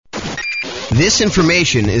This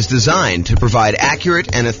information is designed to provide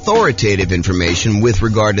accurate and authoritative information with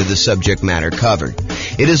regard to the subject matter covered.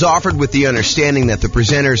 It is offered with the understanding that the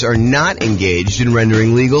presenters are not engaged in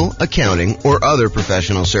rendering legal, accounting, or other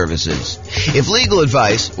professional services. If legal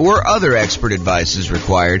advice or other expert advice is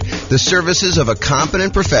required, the services of a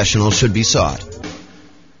competent professional should be sought.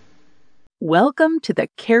 Welcome to the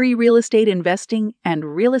Carey Real Estate Investing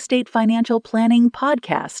and Real Estate Financial Planning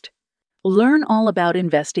podcast. Learn all about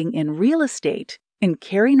investing in real estate in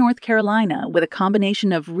Carey, North Carolina, with a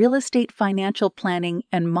combination of real estate financial planning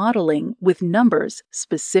and modeling with numbers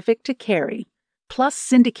specific to Carey, plus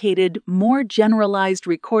syndicated, more generalized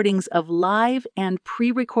recordings of live and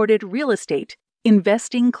pre-recorded real estate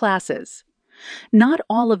investing classes, not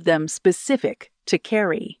all of them specific to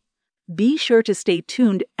Carey. Be sure to stay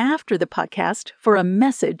tuned after the podcast for a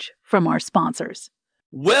message from our sponsors.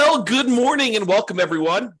 Well, good morning and welcome,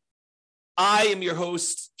 everyone. I am your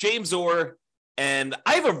host, James Orr, and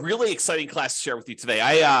I have a really exciting class to share with you today.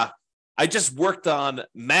 I just worked on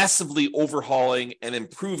massively overhauling and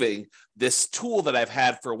improving this tool that I've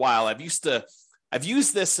had for a while. I've used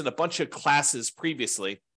this in a bunch of classes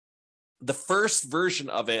previously. The first version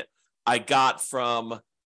of it I got from,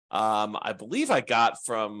 I believe I got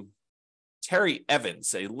from Terry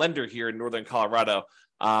Evans, a lender here in Northern Colorado.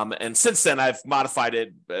 And since then, I've modified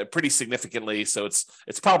it pretty significantly, so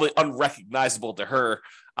it's probably unrecognizable to her.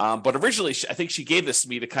 But originally, I think she gave this to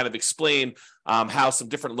me to kind of explain how some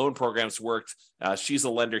different loan programs worked. She's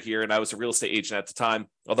a lender here, and I was a real estate agent at the time,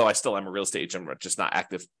 although I still am a real estate agent, but just not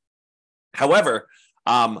active. However,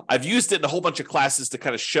 I've used it in a whole bunch of classes to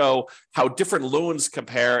kind of show how different loans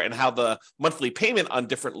compare and how the monthly payment on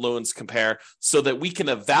different loans compare so that we can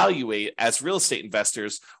evaluate as real estate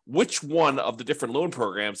investors which one of the different loan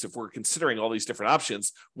programs, if we're considering all these different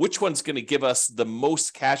options, which one's going to give us the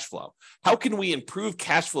most cash flow. How can we improve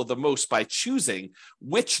cash flow the most by choosing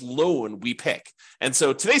which loan we pick? And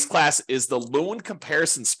so today's class is the loan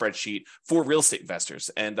comparison spreadsheet for real estate investors.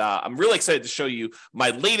 And I'm really excited to show you my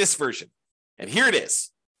latest version. And here it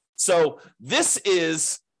is. So this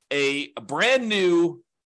is a brand new,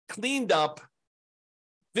 cleaned up,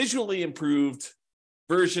 visually improved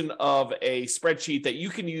version of a spreadsheet that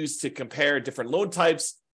you can use to compare different loan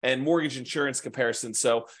types and mortgage insurance comparisons.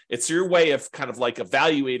 So it's your way of kind of like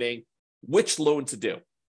evaluating which loan to do.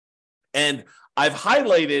 And I've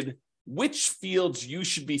highlighted which fields you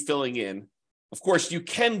should be filling in. Of course, you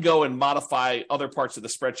can go and modify other parts of the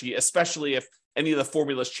spreadsheet, especially if any of the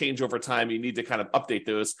formulas change over time. You need to kind of update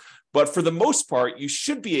those. But for the most part, you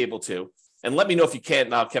should be able to. And let me know if you can't.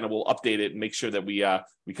 Now, Ken will update it and make sure that we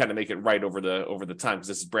kind of make it right over the time, because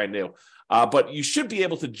this is brand new. But you should be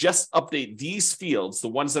able to just update these fields, the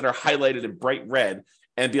ones that are highlighted in bright red,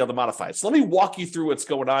 and be able to modify it. So let me walk you through what's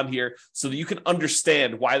going on here so that you can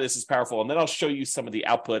understand why this is powerful. And then I'll show you some of the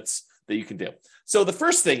outputs that you can do. So the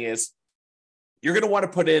first thing is you're going to want to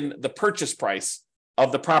put in the purchase price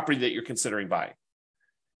of the property that you're considering buying.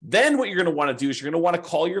 Then what you're going to want to do is you're going to want to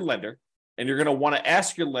call your lender, and you're going to want to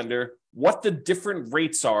ask your lender what the different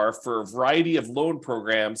rates are for a variety of loan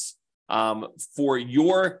programs for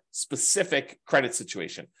your specific credit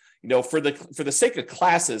situation. You know, for the sake of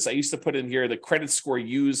classes, I used to put in here the credit score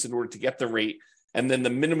used in order to get the rate, and then the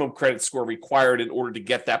minimum credit score required in order to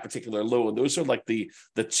get that particular loan. Those are like the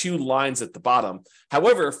two lines at the bottom.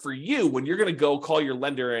 However, for you, when you're going to go call your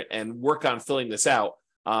lender and work on filling this out,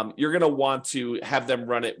 you're going to want to have them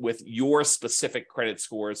run it with your specific credit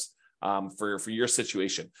scores for your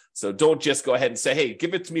situation. So don't just go ahead and say, hey,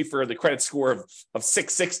 give it to me for the credit score of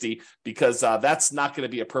 660, because that's not going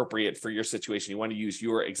to be appropriate for your situation. You want to use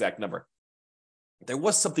your exact number. There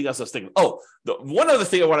was something else I was thinking. Oh, one other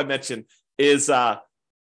thing I want to mention is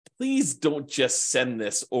please don't just send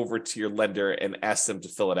this over to your lender and ask them to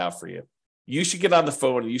fill it out for you. You should get on the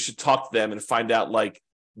phone and you should talk to them and find out like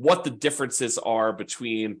what the differences are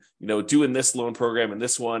between, you know, doing this loan program and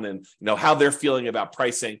this one, and, you know, how they're feeling about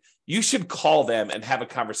pricing. You should call them and have a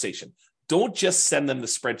conversation. Don't just send them the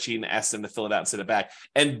spreadsheet and ask them to fill it out and send it back.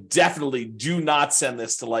 And definitely do not send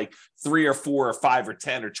this to like 3 or 4 or 5 or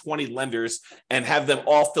 10 or 20 lenders and have them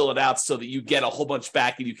all fill it out so that you get a whole bunch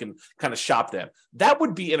back and you can kind of shop them. That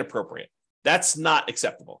would be inappropriate. That's not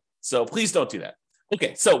acceptable. So please don't do that.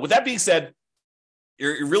 Okay, so with that being said,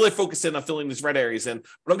 you're really focused in on filling these red areas in,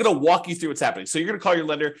 but I'm going to walk you through what's happening. So you're going to call your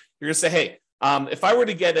lender. You're going to say, hey, if I were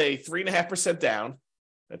to get a 3.5% down,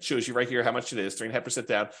 that shows you right here how much it is, 3.5%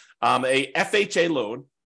 down, a FHA loan,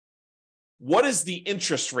 what is the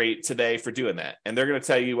interest rate today for doing that? And they're going to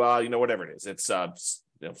tell you, you know, whatever it is. It's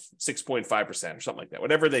 6.5% or something like that,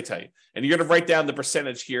 whatever they tell you. And you're going to write down the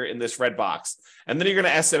percentage here in this red box. And then you're going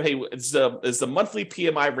to ask them, hey, is the monthly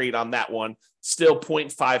PMI rate on that one still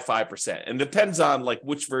 0.55%? And it depends on like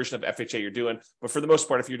which version of FHA you're doing. But for the most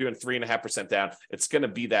part, if you're doing 3.5% down, it's going to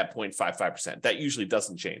be that 0.55%. That usually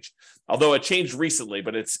doesn't change. Although it changed recently,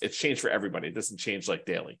 but it's changed for everybody. It doesn't change like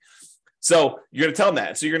daily. So you're going to tell them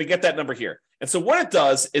that. So you're going to get that number here. And so what it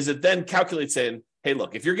does is it then calculates in, hey,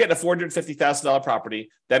 look, if you're getting a $450,000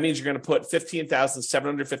 property, that means you're going to put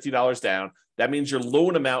 $15,750 down. That means your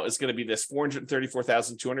loan amount is going to be this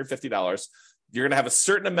 $434,250. You're going to have a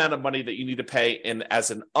certain amount of money that you need to pay in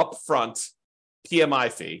as an upfront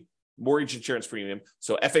PMI fee, mortgage insurance premium.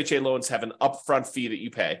 So FHA loans have an upfront fee that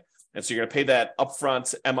you pay. And so you're going to pay that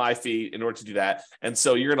upfront MI fee in order to do that. And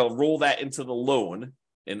so you're going to roll that into the loan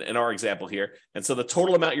in our example here. And so the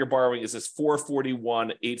total amount you're borrowing is this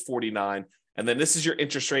 $441,849. And then this is your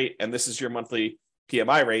interest rate, and this is your monthly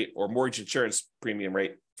PMI rate or mortgage insurance premium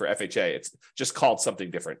rate for FHA. It's just called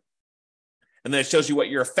something different. And then it shows you what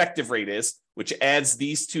your effective rate is, which adds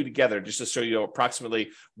these two together just to show you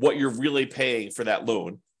approximately what you're really paying for that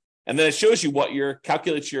loan. And then it shows you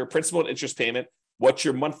calculates your principal and interest payment, what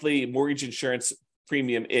your monthly mortgage insurance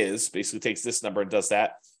premium is, basically takes this number and does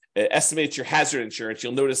that. It estimates your hazard insurance.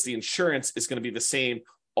 You'll notice the insurance is going to be the same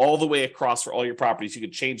all the way across for all your properties. You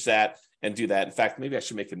can change that and do that. In fact, maybe I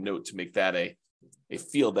should make a note to make that a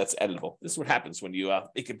field that's editable. This is what happens when you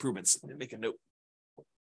make improvements. I'm going to make a note.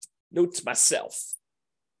 Note to myself.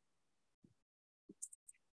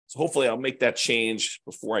 So hopefully I'll make that change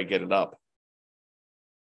before I get it up.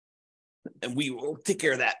 And we will take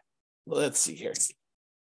care of that. Well, let's see here.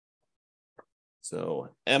 So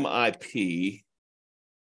MIP.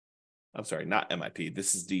 I'm sorry, not MIP.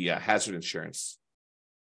 This is the hazard insurance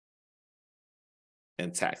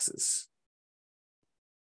and taxes.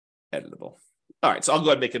 Editable. All right, so I'll go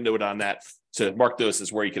ahead and make a note on that to mark those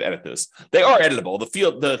as where you can edit those. They are editable.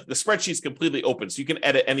 The spreadsheet is completely open, so you can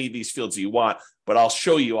edit any of these fields you want, but I'll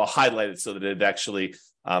highlight it so that it actually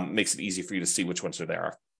makes it easy for you to see which ones there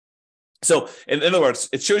are. So in other words,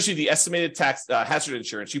 it shows you the estimated tax hazard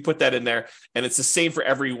insurance. You put that in there, and it's the same for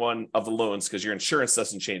every one of the loans because your insurance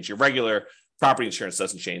doesn't change. Your regular property insurance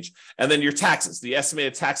doesn't change. And then your taxes, the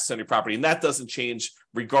estimated taxes on your property, and that doesn't change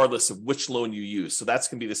regardless of which loan you use. So that's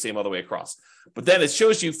going to be the same all the way across. But then it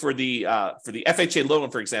shows you for the FHA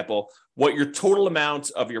loan, for example, what your total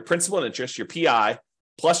amount of your principal and interest, your PI,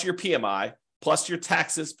 plus your PMI, plus your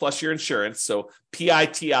taxes, plus your insurance. So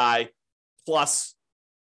PITI plus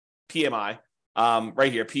PMI,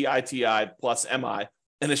 right here, PITI plus MI,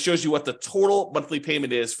 and it shows you what the total monthly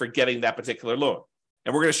payment is for getting that particular loan.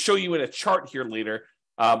 And we're going to show you in a chart here later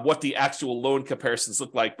what the actual loan comparisons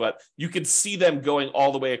look like, but you can see them going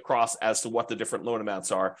all the way across as to what the different loan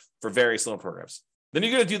amounts are for various loan programs. Then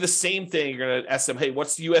you're going to do the same thing. You're going to ask them, hey,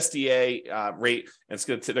 what's the USDA rate? And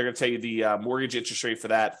they're going to tell you the mortgage interest rate for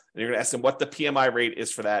that. And you're going to ask them what the PMI rate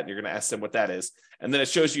is for that. And you're going to ask them what that is. And then it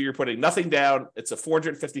shows you you're putting nothing down. It's a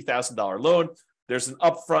 $450,000 loan. There's an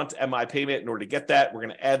upfront MI payment in order to get that. We're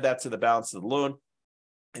going to add that to the balance of the loan.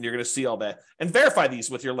 And you're going to see all that and verify these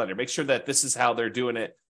with your lender. Make sure that this is how they're doing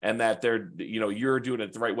it and that you're doing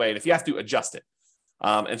it the right way. And if you have to, adjust it.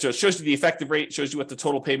 And so it shows you the effective rate, shows you what the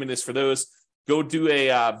total payment is for those. Go do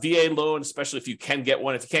a VA loan, especially if you can get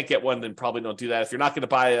one. If you can't get one, then probably don't do that. If you're not going to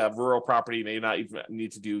buy a rural property, you may not even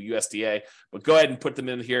need to do USDA, but go ahead and put them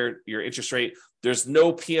in here, your interest rate. There's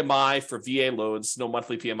no PMI for VA loans, no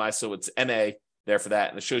monthly PMI, so it's NA there for that.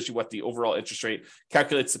 And it shows you what the overall interest rate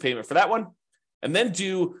calculates the payment for that one. And then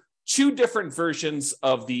do two different versions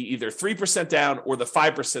of the either 3% down or the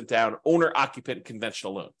 5% down owner-occupant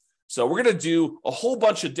conventional loan. So we're going to do a whole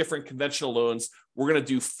bunch of different conventional loans. We're going to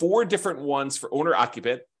do 4 different ones for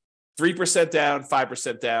owner-occupant, 3% down,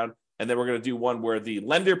 5% down, and then we're going to do one where the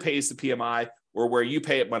lender pays the PMI or where you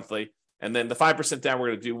pay it monthly. And then the 5% down, we're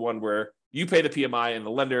going to do one where you pay the PMI and the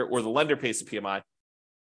lender pays the PMI.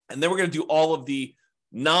 And then we're going to do all of the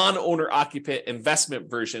non-owner-occupant investment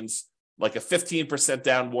versions, like a 15%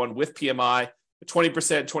 down one with PMI,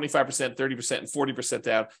 20%, 25%, 30%, and 40%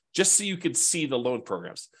 down, just so you can see the loan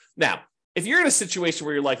programs. Now, if you're in a situation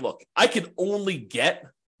where you're like, look, I can only get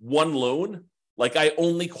one loan, like I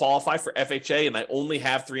only qualify for FHA and I only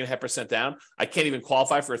have 3.5% down, I can't even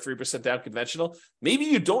qualify for a 3% down conventional, maybe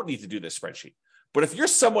you don't need to do this spreadsheet. But if you're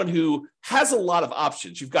someone who has a lot of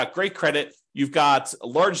options, you've got great credit, you've got a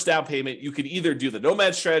large down payment, you could either do the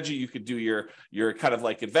nomad strategy, you could do your kind of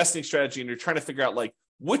like investing strategy, and you're trying to figure out like,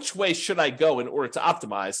 which way should I go in order to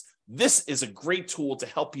optimize? This is a great tool to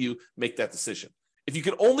help you make that decision. If you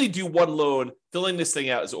can only do one loan, filling this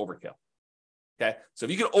thing out is overkill. Okay. So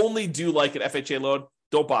if you can only do like an FHA loan,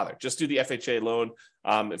 don't bother. Just do the FHA loan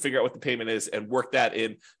and figure out what the payment is and work that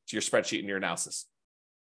into your spreadsheet and your analysis.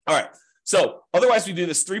 All right. So otherwise, we do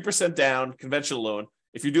this 3% down conventional loan.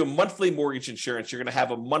 If you're doing monthly mortgage insurance, you're going to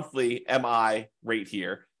have a monthly MI rate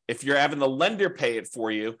here. If you're having the lender pay it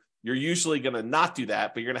for you, you're usually going to not do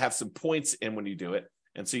that, but you're going to have some points in when you do it.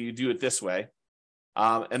 And so you do it this way.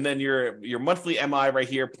 And then your monthly MI right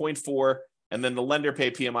here, 0.4, and then the lender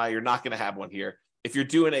pay PMI, you're not going to have one here. If you're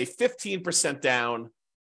doing a 15% down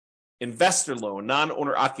investor loan,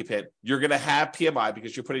 non-owner occupant, you're going to have PMI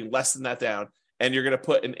because you're putting less than that down, and you're going to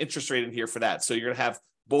put an interest rate in here for that. So you're going to have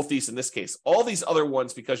both these in this case. All these other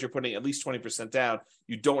ones, because you're putting at least 20% down,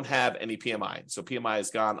 you don't have any PMI. So PMI is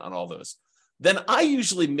gone on all those. Then I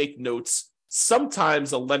usually make notes.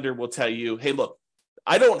 Sometimes a lender will tell you, hey, look,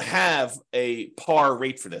 I don't have a par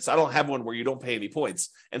rate for this. I don't have one where you don't pay any points.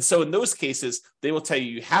 And so in those cases, they will tell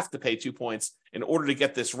you you have to pay 2 points in order to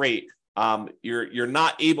get this rate. You're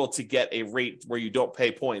not able to get a rate where you don't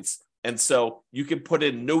pay points. And so you can put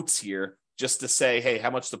in notes here just to say, hey, how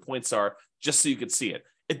much the points are, just so you can see it.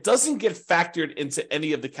 It doesn't get factored into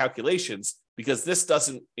any of the calculations because this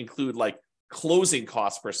doesn't include like closing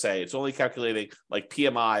costs per se. It's only calculating like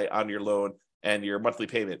PMI on your loan and your monthly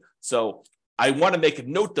payment. So I want to make a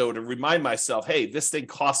note, though, to remind myself, hey, this thing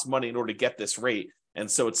costs money in order to get this rate. And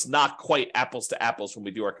so it's not quite apples to apples when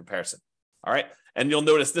we do our comparison. All right. And you'll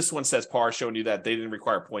notice this one says par, showing you that they didn't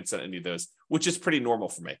require points on any of those, which is pretty normal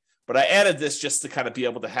for me. But I added this just to kind of be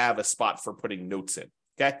able to have a spot for putting notes in.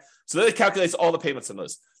 Okay. So then it calculates all the payments on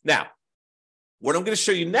those. Now, what I'm going to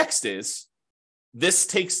show you next is this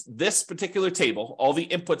takes this particular table, all the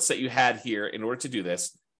inputs that you had here in order to do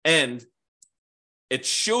this, and it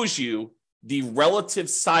shows you the relative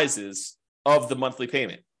sizes of the monthly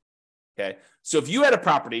payment. Okay. So if you had a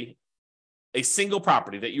property, a single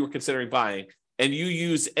property that you were considering buying, and you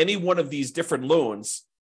use any one of these different loans,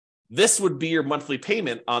 this would be your monthly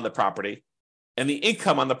payment on the property, and the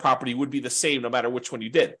income on the property would be the same no matter which one you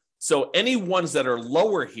did. So any ones that are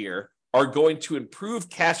lower here are going to improve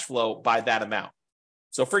cash flow by that amount.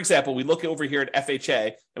 So for example, we look over here at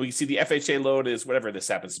FHA, and we can see the FHA loan is whatever this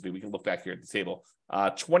happens to be. We can look back here at the table,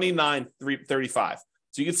 $29,335.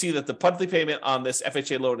 So you can see that the monthly payment on this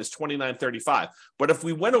FHA loan is $29,335. But if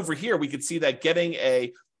we went over here, we could see that getting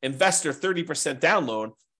a investor 30% down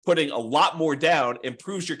loan, putting a lot more down,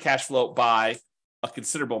 improves your cash flow by a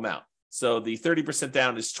considerable amount. So the 30%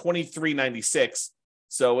 down is $23.96.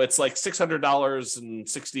 So it's like $600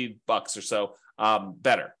 or so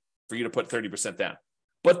better for you to put 30% down.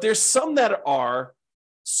 But there's some that are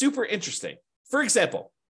super interesting. For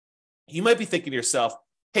example, you might be thinking to yourself,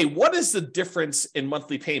 hey, what is the difference in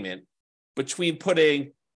monthly payment between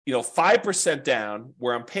putting, 5% down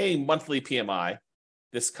where I'm paying monthly PMI,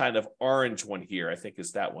 this kind of orange one here, I think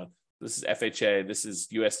is that one. This is FHA, this is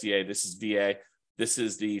USDA, this is VA, this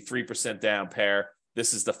is the 3% down pair,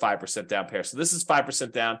 this is the 5% down pair. So this is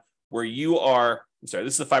 5% down where you are, this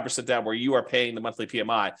is the 5% down where you are paying the monthly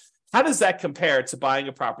PMI. How does that compare to buying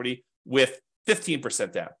a property with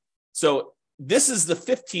 15% down? So this is the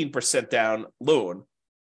 15% down loan.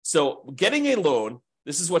 So getting a loan,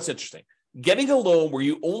 this is what's interesting. Getting a loan where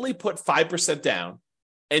you only put 5% down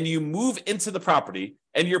and you move into the property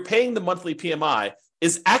and you're paying the monthly PMI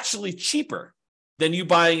is actually cheaper than you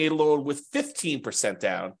buying a loan with 15%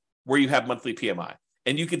 down where you have monthly PMI.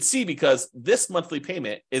 And you can see because this monthly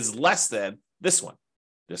payment is less than this one.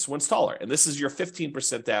 This one's taller, and this is your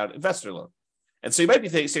 15% down investor loan. And so you might be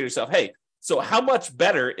saying to yourself, hey, so how much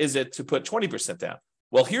better is it to put 20% down?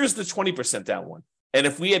 Well, here's the 20% down one. And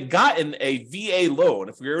if we had gotten a VA loan,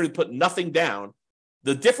 if we were to put nothing down,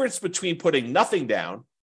 the difference between putting nothing down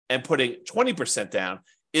and putting 20% down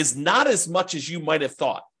is not as much as you might have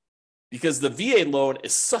thought, because the VA loan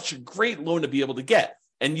is such a great loan to be able to get.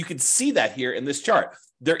 And you can see that here in this chart.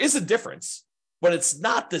 There is a difference, but it's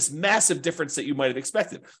not this massive difference that you might have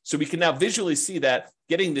expected. So we can now visually see that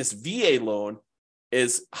getting this VA loan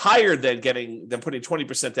is higher than putting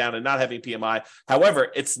 20% down and not having PMI. However,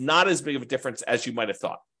 it's not as big of a difference as you might have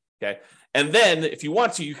thought. Okay. And then if you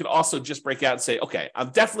want to, you can also just break out and say, okay,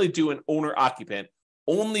 I'm definitely doing owner occupant.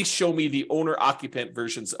 Only show me the owner occupant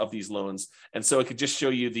versions of these loans. And so it could just show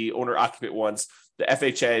you the owner occupant ones, the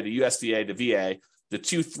FHA, the USDA, the VA, the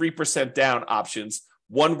 3% down options,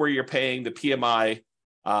 one where you're paying the PMI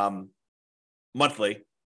monthly,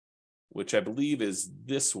 which I believe is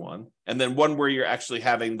this one. And then one where you're actually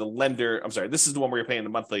having the lender, this is the one where you're paying the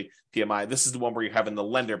monthly PMI. This is the one where you're having the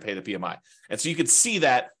lender pay the PMI. And so you can see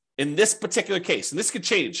that in this particular case, and this could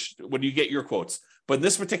change when you get your quotes, but in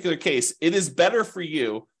this particular case, it is better for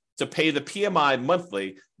you to pay the PMI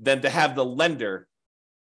monthly than to have the lender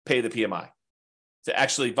pay the PMI. to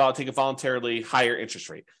actually take a voluntarily higher interest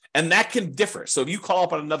rate. And that can differ. So if you call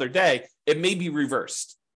up on another day, it may be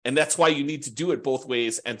reversed. And that's why you need to do it both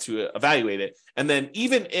ways and to evaluate it. And then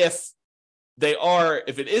even if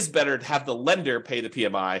it is better to have the lender pay the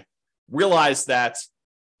PMI, realize that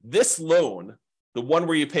this loan, the one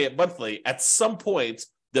where you pay it monthly, at some point,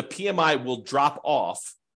 the PMI will drop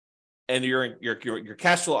off and your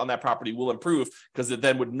cash flow on that property will improve because it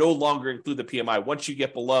then would no longer include the PMI once you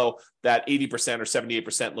get below that 80% or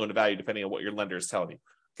 78% loan to value, depending on what your lender is telling you.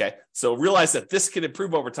 Okay, so realize that this can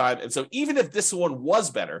improve over time. And so even if this one was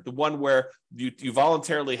better, the one where you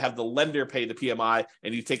voluntarily have the lender pay the PMI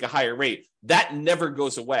and you take a higher rate, that never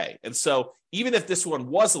goes away. And so even if this one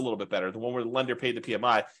was a little bit better, the one where the lender paid the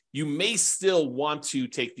PMI, you may still want to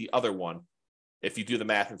take the other one if you do the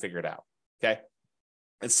math and figure it out. Okay.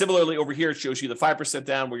 And similarly over here, it shows you the 5%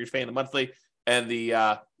 down where you're paying the monthly and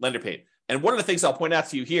the lender paid. And one of the things I'll point out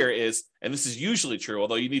to you here is, and this is usually true,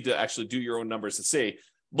 although you need to actually do your own numbers to see,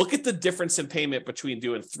 look at the difference in payment between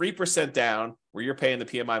doing 3% down, where you're paying the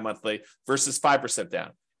PMI monthly, versus 5%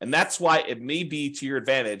 down. And that's why it may be to your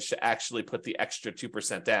advantage to actually put the extra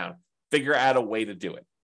 2% down. Figure out a way to do it.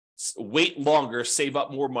 Wait longer, save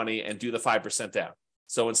up more money, and do the 5% down.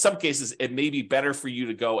 So in some cases, it may be better for you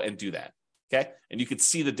to go and do that. Okay? And you can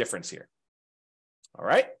see the difference here. All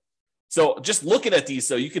right? So just looking at these,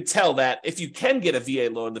 though, you could tell that if you can get a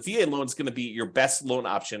VA loan, the VA loan is going to be your best loan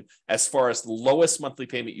option as far as the lowest monthly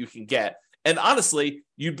payment you can get. And honestly,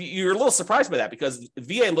 you're a little surprised by that because the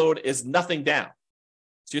VA loan is nothing down.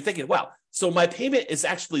 So you're thinking, wow, so my payment is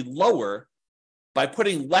actually lower by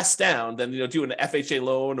putting less down than doing an FHA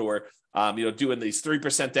loan or doing these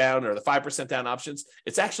 3% down or the 5% down options.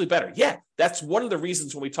 It's actually better. Yeah, that's one of the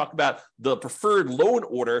reasons when we talk about the preferred loan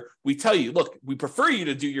order, we tell you, look, we prefer you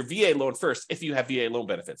to do your VA loan first if you have VA loan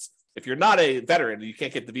benefits. If you're not a veteran and you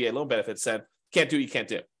can't get the VA loan benefits, then can't do what you can't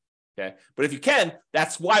do. Okay, but if you can,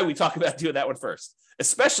 that's why we talk about doing that one first,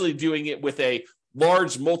 especially doing it with a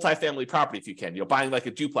large multifamily property if you can, buying like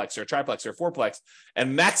a duplex or a triplex or a fourplex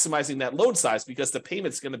and maximizing that loan size because the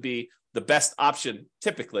payment's going to be the best option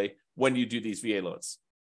typically when you do these VA loans.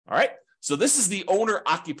 All right. So this is the owner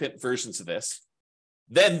occupant versions of this.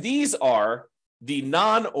 Then these are the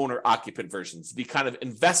non-owner occupant versions, the kind of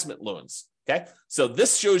investment loans. Okay. So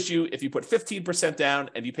this shows you if you put 15% down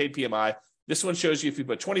and you paid PMI. This one shows you if you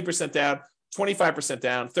put 20% down, 25%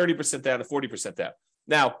 down, 30% down, and 40% down.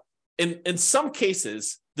 Now, in some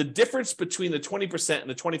cases, the difference between the 20% and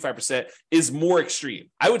the 25% is more extreme.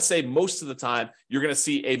 I would say most of the time, you're going to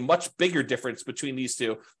see a much bigger difference between these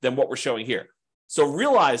two than what we're showing here. So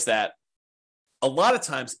realize that a lot of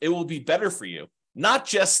times it will be better for you, not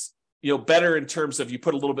just better in terms of you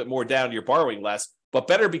put a little bit more down, you're borrowing less, but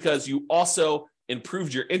better because you also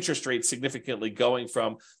improved your interest rate significantly going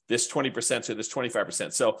from this 20% to this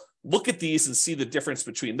 25%. So look at these and see the difference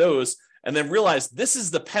between those. And then realize this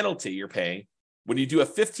is the penalty you're paying when you do a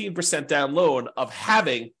 15% down loan of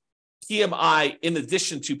having PMI in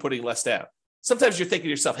addition to putting less down. Sometimes you're thinking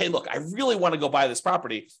to yourself, hey, look, I really want to go buy this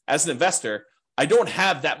property as an investor. I don't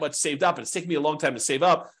have that much saved up. It's taken me a long time to save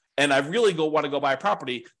up. And I really want to go buy a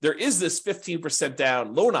property. There is this 15%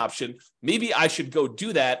 down loan option. Maybe I should go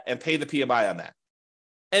do that and pay the PMI on that.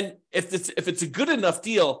 And if it's a good enough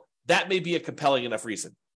deal, that may be a compelling enough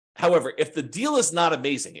reason. However, if the deal is not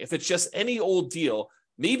amazing, if it's just any old deal,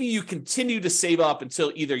 maybe you continue to save up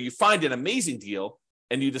until either you find an amazing deal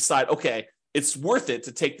and you decide, okay, it's worth it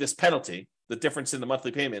to take this penalty, the difference in the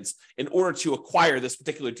monthly payments, in order to acquire this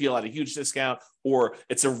particular deal at a huge discount, or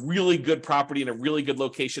it's a really good property in a really good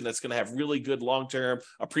location that's going to have really good long-term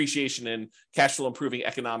appreciation and cash flow improving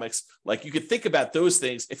economics. Like you could think about those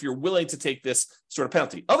things if you're willing to take this sort of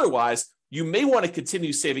penalty. Otherwise, you may want to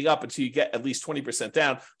continue saving up until you get at least 20%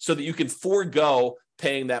 down so that you can forego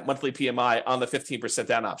paying that monthly PMI on the 15%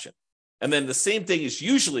 down option. And then the same thing is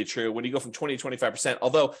usually true when you go from 20 to 25%,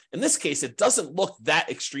 although in this case, it doesn't look that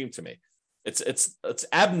extreme to me. It's an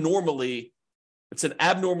abnormally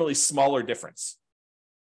smaller difference.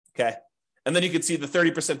 Okay. And then you can see the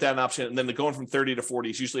 30% down option, and then the going from 30 to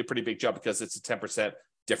 40 is usually a pretty big jump because it's a 10%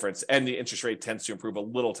 difference, and the interest rate tends to improve a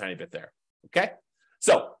little tiny bit there. Okay.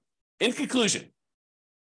 So in conclusion,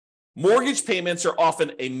 mortgage payments are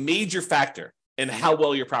often a major factor in how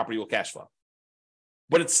well your property will cash flow.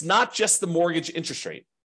 But it's not just the mortgage interest rate,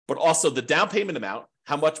 but also the down payment amount,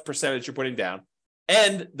 how much percentage you're putting down,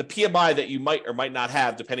 and the PMI that you might or might not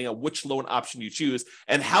have, depending on which loan option you choose,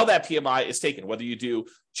 and how that PMI is taken, whether you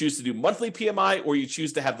choose to do monthly PMI or you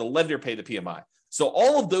choose to have the lender pay the PMI. So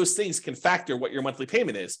all of those things can factor what your monthly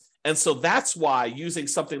payment is. And so that's why using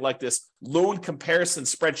something like this loan comparison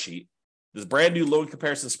spreadsheet, this brand new loan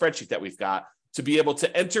comparison spreadsheet that we've got, to be able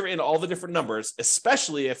to enter in all the different numbers,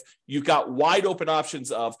 especially if you've got wide open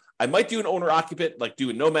options of, I might do an owner occupant, like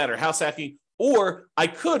doing nomad or house hacking, or I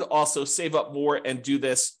could also save up more and do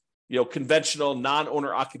this, conventional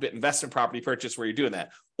non-owner occupant investment property purchase where you're doing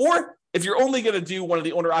that. Or if you're only going to do one of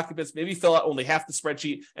the owner occupants, maybe fill out only half the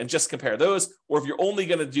spreadsheet and just compare those. Or if you're only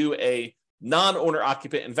going to do a non-owner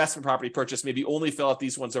occupant investment property purchase, maybe only fill out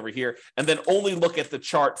these ones over here, and then only look at the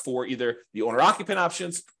chart for either the owner occupant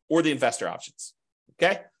options or the investor options.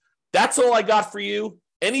 Okay. That's all I got for you.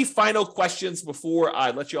 Any final questions before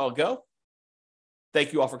I let you all go?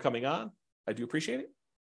 Thank you all for coming on. I do appreciate it.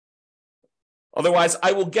 Otherwise,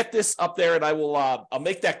 I will get this up there and I'll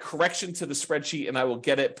make that correction to the spreadsheet and I will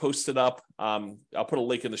get it posted up. I'll put a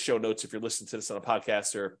link in the show notes if you're listening to this on a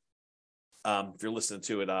podcast, or if you're listening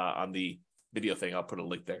to it on the video thing, I'll put a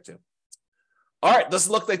link there too. All right.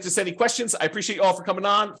 Doesn't look like there's any questions. I appreciate you all for coming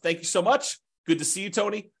on. Thank you so much. Good to see you,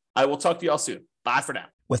 Tony. I will talk to you all soon. Bye for now.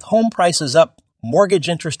 With home prices up, mortgage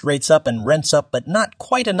interest rates up, and rents up, but not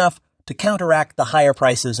quite enough to counteract the higher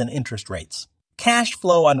prices and interest rates, cash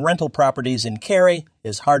flow on rental properties in Cary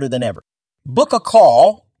is harder than ever. Book a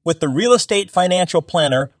call with the Real Estate Financial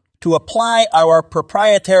Planner to apply our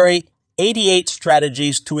proprietary 88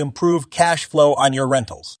 strategies to improve cash flow on your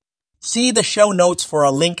rentals. See the show notes for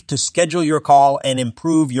a link to schedule your call and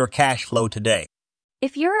improve your cash flow today.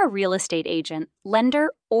 If you're a real estate agent, lender,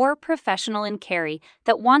 or professional in Cary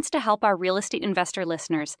that wants to help our real estate investor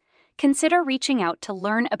listeners, consider reaching out to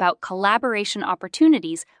learn about collaboration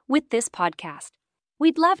opportunities with this podcast.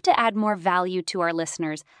 We'd love to add more value to our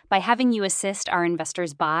listeners by having you assist our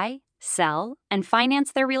investors buy, sell, and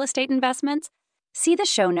finance their real estate investments. See the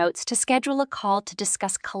show notes to schedule a call to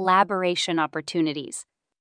discuss collaboration opportunities.